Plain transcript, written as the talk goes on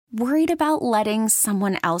Worried about letting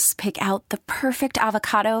someone else pick out the perfect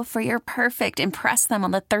avocado for your perfect impress them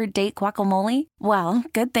on the third date guacamole? Well,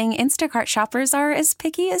 good thing Instacart shoppers are as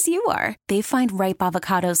picky as you are. They find ripe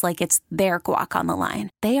avocados like it's their guac on the line.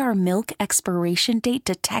 They are milk expiration date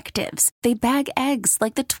detectives. They bag eggs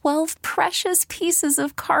like the 12 precious pieces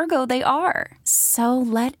of cargo they are. So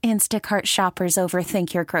let Instacart shoppers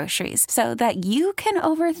overthink your groceries so that you can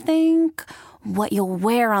overthink what you'll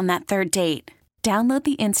wear on that third date. Download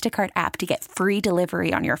the Instacart app to get free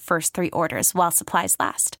delivery on your first 3 orders while supplies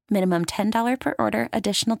last. Minimum $10 per order.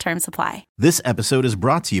 Additional terms apply. This episode is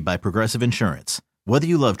brought to you by Progressive Insurance. Whether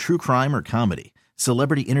you love true crime or comedy,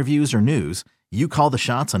 celebrity interviews or news, you call the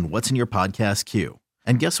shots on what's in your podcast queue.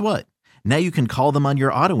 And guess what? Now you can call them on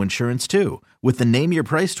your auto insurance too with the Name Your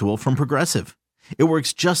Price tool from Progressive. It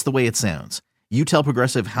works just the way it sounds. You tell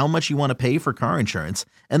Progressive how much you want to pay for car insurance,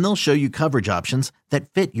 and they'll show you coverage options that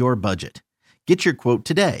fit your budget. Get your quote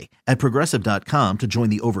today at Progressive.com to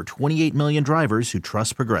join the over 28 million drivers who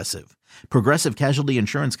trust Progressive. Progressive Casualty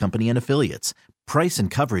Insurance Company and Affiliates. Price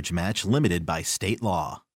and coverage match limited by state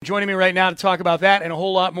law. Joining me right now to talk about that and a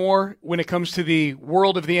whole lot more when it comes to the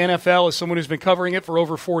world of the NFL is someone who's been covering it for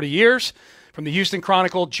over 40 years. From the Houston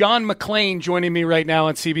Chronicle, John McClain joining me right now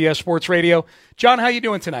on CBS Sports Radio. John, how you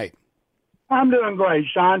doing tonight? I'm doing great,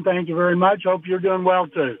 Sean. Thank you very much. Hope you're doing well,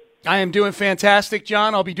 too. I am doing fantastic,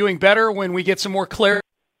 John. I'll be doing better when we get some more clarity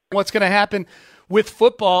on what's going to happen with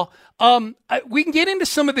football. We can get into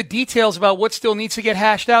some of the details about what still needs to get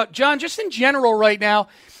hashed out. John, just in general right now,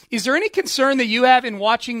 is there any concern that you have in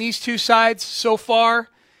watching these two sides so far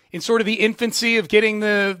in sort of the infancy of getting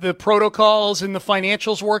the protocols and the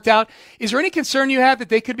financials worked out? Is there any concern you have that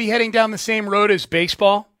they could be heading down the same road as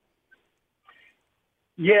baseball?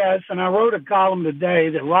 Yes, and I wrote a column today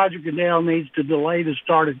that Roger Goodell needs to delay the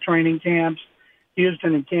start of training camps.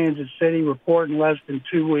 Houston and Kansas City report in less than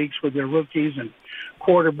 2 weeks with their rookies and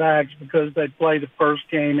quarterbacks because they play the first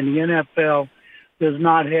game, and the NFL does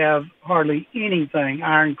not have hardly anything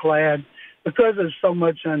ironclad because there's so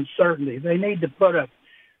much uncertainty. They need to put a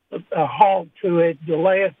halt to it,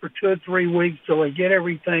 delay it for 2 or 3 weeks till they get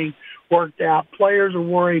everything worked out. Players are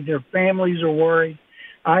worried. Their families are worried.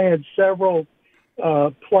 I had several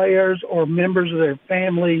players or members of their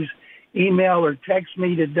families email or text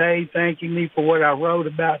me today thanking me for what I wrote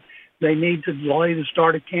about they need to delay the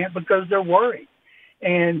start of camp because they're worried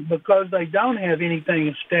and because they don't have anything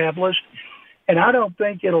established. And I don't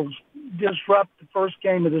think it'll disrupt the first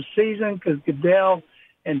game of the season because Goodell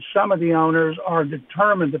and some of the owners are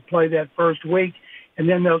determined to play that first week, and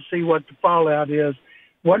then they'll see what the fallout is.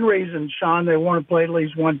 One reason, Sean, they want to play at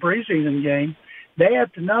least one preseason game, they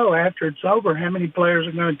have to know after it's over how many players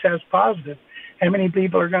are going to test positive, how many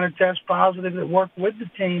people are going to test positive that work with the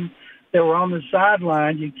team that were on the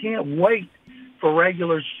sideline. You can't wait for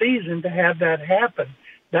regular season to have that happen.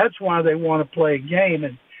 That's why they want to play a game.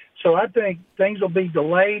 And so I think things will be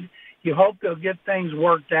delayed. You hope they'll get things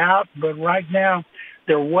worked out, but right now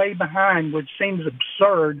they're way behind, which seems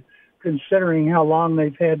absurd considering how long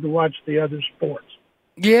they've had to watch the other sports.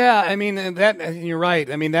 Yeah, I mean, that you're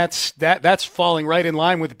right. I mean, that's falling right in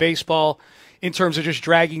line with baseball in terms of just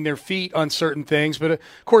dragging their feet on certain things. But, of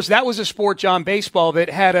course, that was a sport, John, baseball, that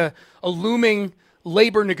had a looming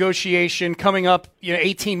labor negotiation coming up,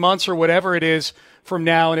 18 months or whatever it is from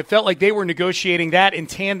now, and it felt like they were negotiating that in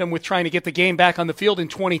tandem with trying to get the game back on the field in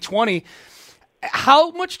 2020.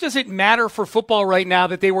 How much does it matter for football right now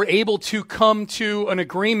that they were able to come to an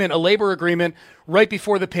agreement, a labor agreement, right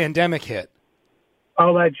before the pandemic hit?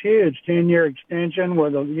 Oh, that's huge. 10-year extension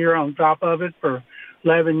with a year on top of it for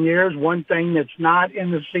 11 years. One thing that's not in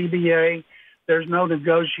the CBA, there's no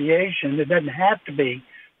negotiation. It doesn't have to be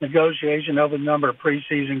negotiation over the number of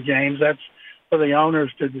preseason games. That's for the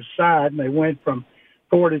owners to decide. And they went from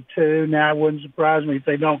 4 to 2. Now it wouldn't surprise me if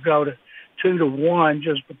they don't go to 2 to 1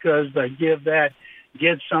 just because they give that,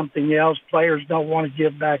 get something else. Players don't want to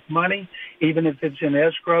give back money, even if it's in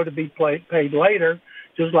escrow to be paid later,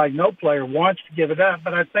 just like no player wants to give it up.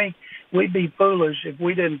 But I think we'd be foolish if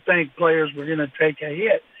we didn't think players were going to take a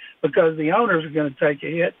hit because the owners are going to take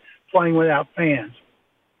a hit playing without fans.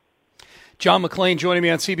 John McClain joining me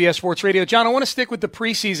on CBS Sports Radio. John, I want to stick with the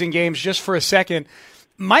preseason games just for a second.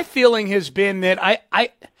 My feeling has been that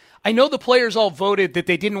I know the players all voted that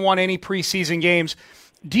they didn't want any preseason games.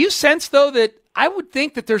 Do you sense, though, that I would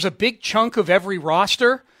think that there's a big chunk of every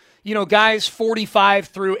roster, guys 45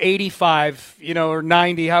 through 85, or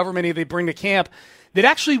 90, however many they bring to camp, that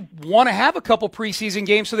actually want to have a couple preseason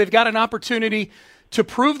games so they've got an opportunity to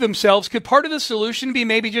prove themselves? Could part of the solution be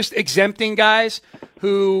maybe just exempting guys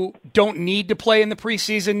who don't need to play in the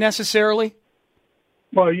preseason necessarily?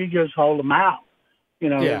 Well, you just hold them out.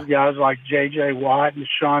 There's guys like J.J. Watt and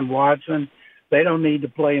Sean Watson. They don't need to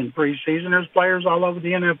play in preseason. There's players all over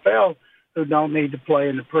the NFL who don't need to play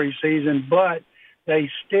in the preseason, but they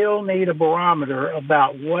still need a barometer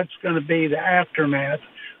about what's going to be the aftermath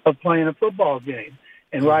of playing a football game.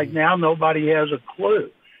 And right now, nobody has a clue.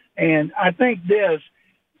 And I think the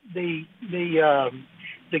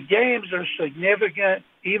games are significant,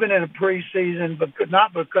 even in a preseason, but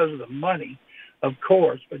not because of the money, of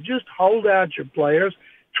course, but just hold out your players,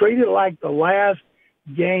 treat it like the last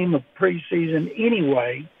game of preseason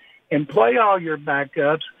anyway, and play all your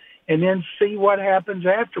backups, and then see what happens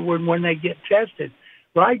afterward when they get tested.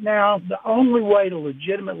 Right now, the only way to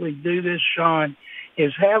legitimately do this, Sean,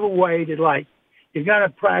 is have a way to, like, you're going to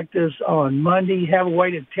practice on Monday, have a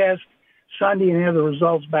way to test Sunday and have the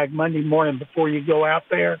results back Monday morning before you go out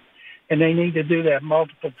there. And they need to do that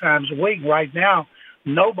multiple times a week. Right now,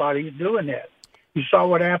 nobody's doing that. You saw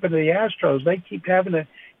what happened to the Astros. They keep having to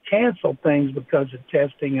cancel things because of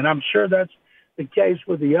testing, and I'm sure that's the case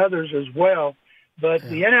with the others as well. But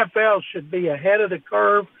the NFL should be ahead of the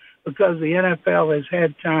curve because the NFL has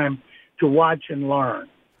had time to watch and learn.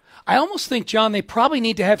 I almost think, John, they probably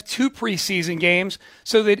need to have 2 preseason games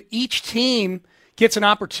so that each team gets an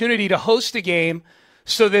opportunity to host a game,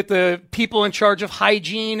 so that the people in charge of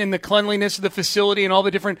hygiene and the cleanliness of the facility and all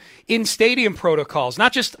the different in-stadium protocols,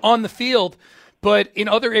 not just on the field, but in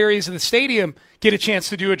other areas of the stadium, get a chance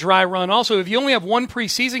to do a dry run. Also, if you only have 1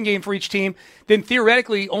 preseason game for each team, then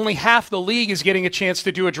theoretically only half the league is getting a chance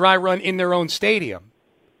to do a dry run in their own stadium.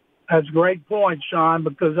 That's a great point, Sean,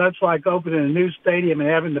 because that's like opening a new stadium and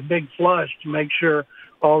having the big flush to make sure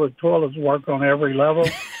all the toilets work on every level.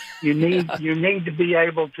 You need to be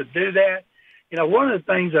able to do that. One of the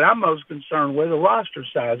things that I'm most concerned with, the roster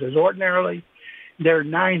sizes. Ordinarily, they're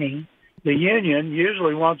 90. The union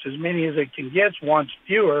usually wants as many as it can get, wants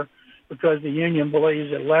fewer, because the union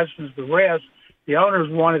believes it lessens the risk. The owners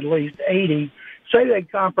want at least 80. Say they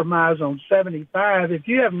compromise on 75. If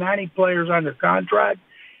you have 90 players under contract,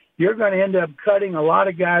 you're going to end up cutting a lot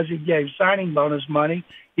of guys who gave signing bonus money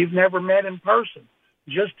you've never met in person,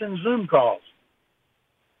 just in Zoom calls.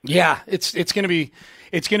 Yeah, it's going to be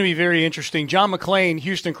very interesting. John McClain,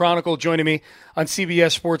 Houston Chronicle, joining me on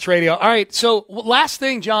CBS Sports Radio. All right, so last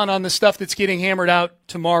thing, John, on the stuff that's getting hammered out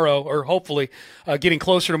tomorrow, or hopefully getting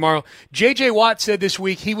closer tomorrow. J.J. Watt said this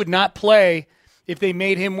week he would not play if they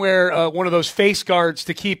made him wear one of those face guards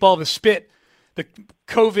to keep all the spit, the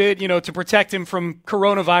COVID, to protect him from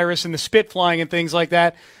coronavirus and the spit flying and things like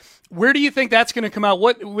that. Where do you think that's going to come out?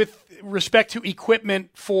 What with respect to equipment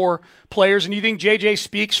for players? And do you think JJ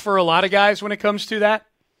speaks for a lot of guys when it comes to that?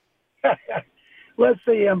 Let's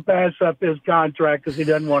see him pass up his contract because he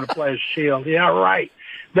doesn't want to play a shield. Yeah, right.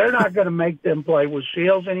 They're not going to make them play with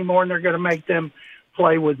shields anymore, and they're going to make them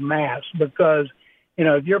play with masks because,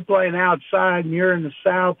 if you're playing outside and you're in the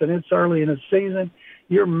South and it's early in the season,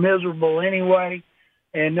 you're miserable anyway,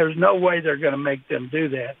 and there's no way they're going to make them do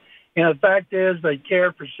that. And the fact is they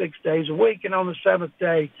care for 6 days a week, and on the 7th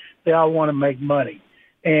day, they all want to make money.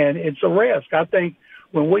 And it's a risk. I think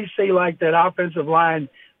when we see like that offensive line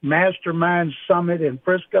mastermind summit in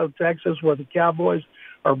Frisco, Texas, where the Cowboys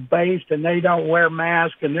are based and they don't wear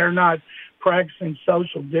masks and they're not practicing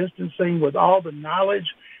social distancing with all the knowledge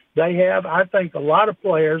they have, I think a lot of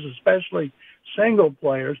players, especially single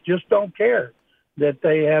players, just don't care that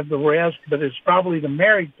they have the risk, but it's probably the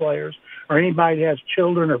married players or anybody that has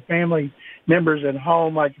children or family members at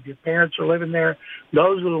home, like if your parents are living there,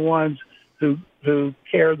 those are the ones who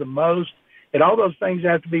care the most. And all those things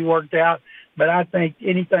have to be worked out. But I think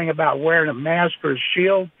anything about wearing a mask or a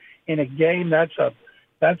shield in a game, that's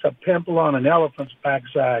a pimple on an elephant's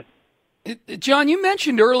backside. John, you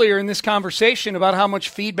mentioned earlier in this conversation about how much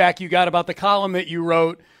feedback you got about the column that you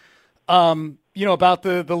wrote, about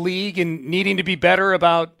the league and needing to be better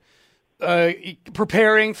about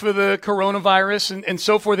preparing for the coronavirus and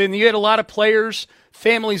so forth. And you had a lot of players,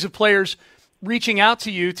 families of players, reaching out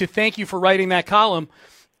to you to thank you for writing that column.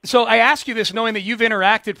 So I ask you this knowing that you've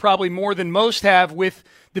interacted probably more than most have with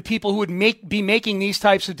the people who would be making these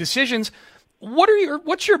types of decisions.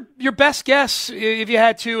 What's your best guess, if you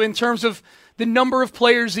had to, in terms of the number of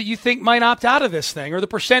players that you think might opt out of this thing, or the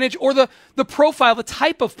percentage, or the profile, the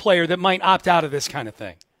type of player that might opt out of this kind of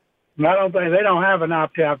thing? I don't think they don't have an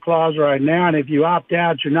opt-out clause right now, and if you opt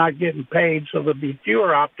out, you're not getting paid, so there'll be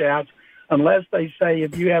fewer opt-outs unless they say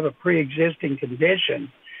if you have a pre-existing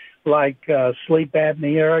condition like sleep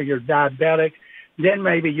apnea or you're diabetic, then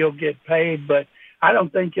maybe you'll get paid. But I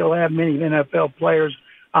don't think you'll have many NFL players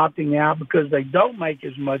opting out because they don't make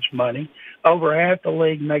as much money. Over half the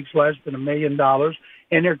league makes less than $1 million,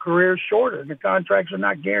 and their career is shorter, and the contracts are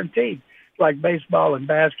not guaranteed like baseball and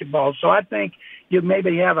basketball. So I think you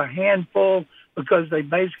maybe have a handful because they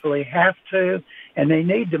basically have to, and they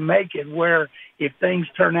need to make it where if things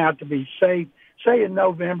turn out to be safe, say in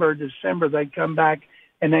November or December they come back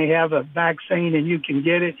and they have a vaccine and you can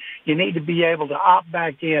get it, you need to be able to opt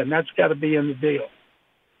back in. That's got to be in the deal.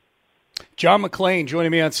 John McClain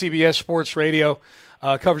joining me on CBS Sports Radio,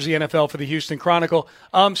 covers the NFL for the Houston Chronicle.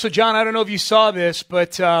 So, John, I don't know if you saw this,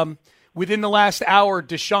 but within the last hour,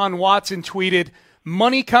 Deshaun Watson tweeted,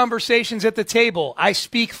 "Money conversations at the table. I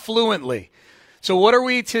speak fluently." So what are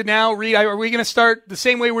we to now read? Are we going to start the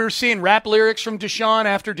same way we were seeing rap lyrics from Deshaun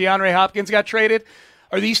after DeAndre Hopkins got traded?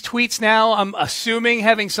 Are these tweets now, I'm assuming,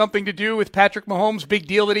 having something to do with Patrick Mahomes' big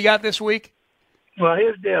deal that he got this week? Well,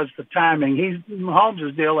 his deal is the timing.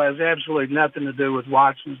 Mahomes' deal has absolutely nothing to do with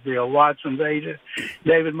Watson's deal. Watson's agent,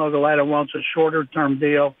 David Mogoletta, wants a shorter-term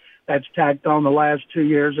deal that's tacked on the last 2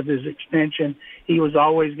 years of his extension. He was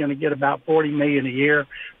always going to get about $40 million a year.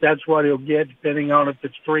 That's what he'll get, depending on if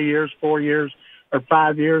it's 3 years, 4 years, or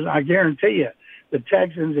 5 years. I guarantee you, the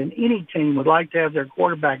Texans and any team would like to have their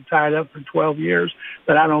quarterback tied up for 12 years,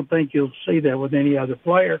 but I don't think you'll see that with any other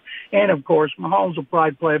player. And, of course, Mahomes will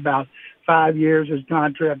probably play about 5 years, his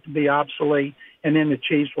contract to be obsolete, and then the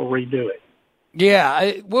Chiefs will redo it.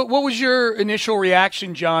 Yeah. What was your initial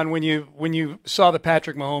reaction, John, when you saw the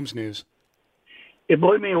Patrick Mahomes news? It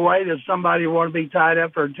blew me away that somebody would want to be tied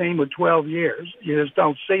up for a team with 12 years. You just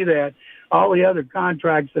don't see that. All the other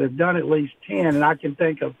contracts that have done at least 10, and I can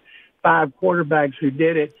think of 5 quarterbacks who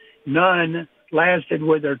did it, none lasted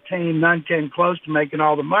with their team, none came close to making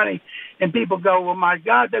all the money. And people go, well, my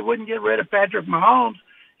God, they wouldn't get rid of Patrick Mahomes.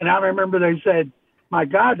 And I remember they said, my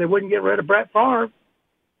God, they wouldn't get rid of Brett Favre.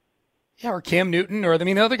 Yeah, or Cam Newton, or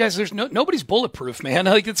the other guys. There's nobody's bulletproof, man.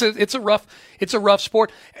 Like it's a rough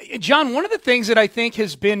sport. John, one of the things that I think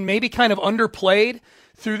has been maybe kind of underplayed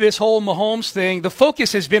through this whole Mahomes thing, the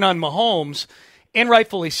focus has been on Mahomes, and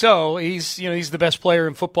rightfully so. He's the best player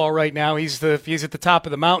in football right now. He's at the top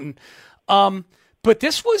of the mountain. But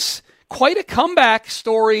this was quite a comeback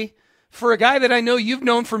story for a guy that I know you've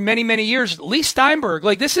known for many, many years, Lee Steinberg.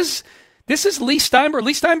 Like this is Lee Steinberg.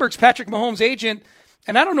 Lee Steinberg's Patrick Mahomes' agent.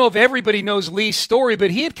 And I don't know if everybody knows Lee's story, but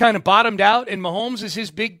he had kind of bottomed out, and Mahomes is his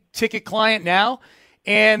big-ticket client now.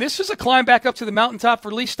 And this is a climb back up to the mountaintop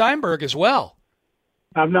for Lee Steinberg as well.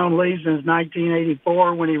 I've known Lee since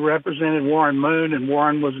 1984 when he represented Warren Moon, and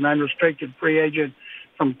Warren was an unrestricted free agent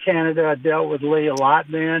from Canada. I dealt with Lee a lot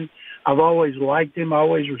then. I've always liked him,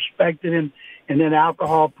 always respected him, and then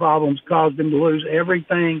alcohol problems caused him to lose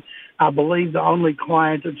everything. I believe the only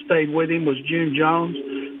client that stayed with him was June Jones,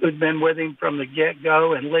 who'd been with him from the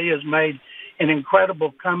get-go, and Lee has made an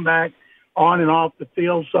incredible comeback on and off the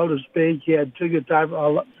field, so to speak. He had Tua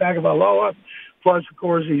Tagovailoa, plus, of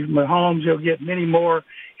course, he's Mahomes. He'll get many more.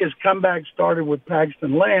 His comeback started with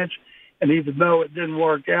Paxton Lynch, and even though it didn't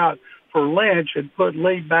work out for Lynch, it put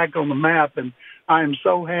Lee back on the map, and I am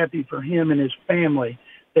so happy for him and his family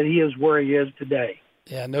that he is where he is today.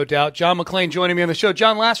 Yeah, no doubt. John McClain joining me on the show.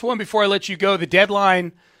 John, last one before I let you go. The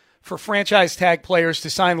deadline for franchise tag players to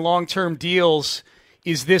sign long-term deals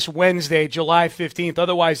is this Wednesday, July 15th.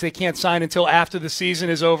 Otherwise, they can't sign until after the season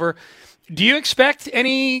is over. Do you expect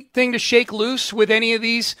anything to shake loose with any of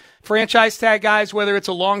these franchise tag guys, whether it's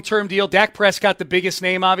a long-term deal? Dak Prescott, the biggest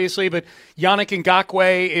name, obviously, but Yannick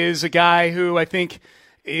Ngakoue is a guy who I think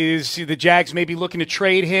is the Jags maybe looking to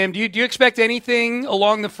trade him. Do you expect anything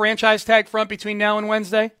along the franchise tag front between now and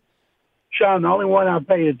Wednesday? Sean, the only one I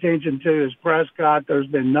pay attention to is Prescott. There's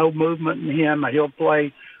been no movement in him. He'll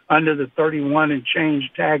play under the 31 and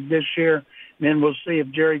change tag this year. And then we'll see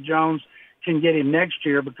if Jerry Jones can get him next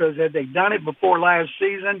year, because had they done it before last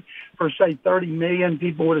season for, say, $30 million,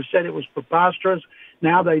 people would have said it was preposterous.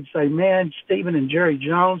 Now they'd say, man, Stephen and Jerry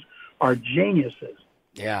Jones are geniuses.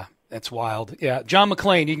 Yeah. That's wild. Yeah. John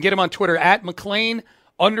McClain. You can get him on Twitter at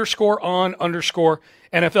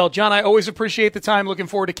McClain_on_NFL. John, I always appreciate the time. Looking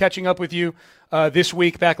forward to catching up with you this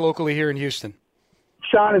week back locally here in Houston.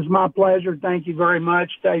 Sean, it's my pleasure. Thank you very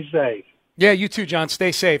much. Stay safe. Yeah, you too, John.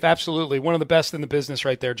 Stay safe. Absolutely. One of the best in the business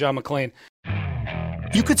right there, John McClain.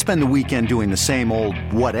 You could spend the weekend doing the same old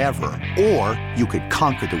whatever, or you could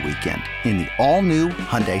conquer the weekend in the all-new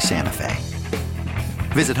Hyundai Santa Fe.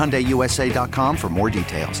 Visit HyundaiUSA.com for more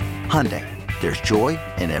details. Hyundai, there's joy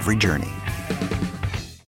in every journey.